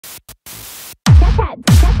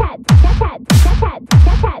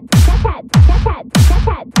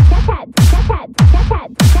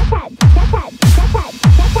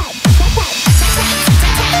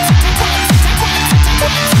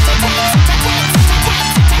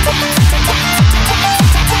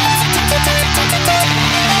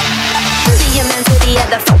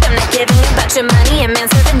The fuck I'm not giving a bunch of money and man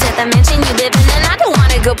serving at the mansion you live in. And I don't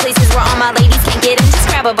wanna go places where all my ladies can't get in. Just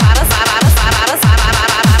grab a bottle,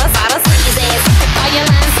 Sleazy. All your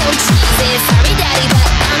lines so cheesy. Sorry daddy,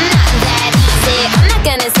 but I'm not that easy. I'm not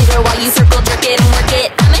gonna sit here while you circle jerk it and work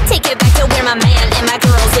it. I'ma take it back to where my man and my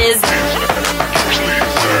girls is.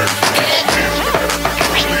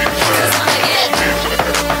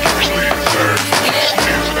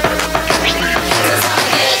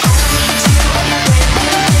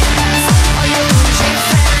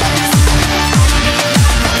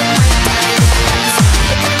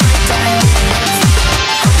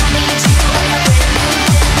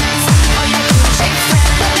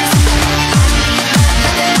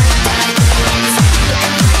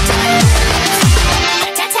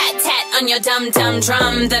 Your dum dum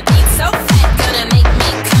drum, the beat's so fat, gonna make me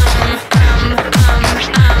come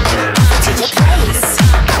to your place.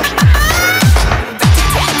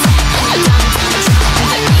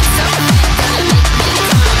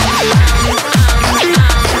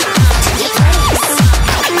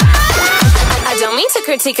 I don't mean to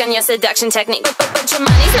critique on your seduction technique, but your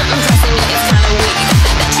money's not impressing me. It's kinda weak.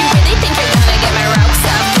 That you really think you're gonna get my ropes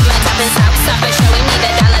up, keep my top and socks up by showing me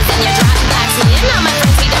the dollars in your drop box. Me and all my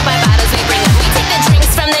friends, we don't buy bottles, we bring them. We take the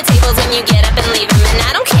drinks from the tables when you get up and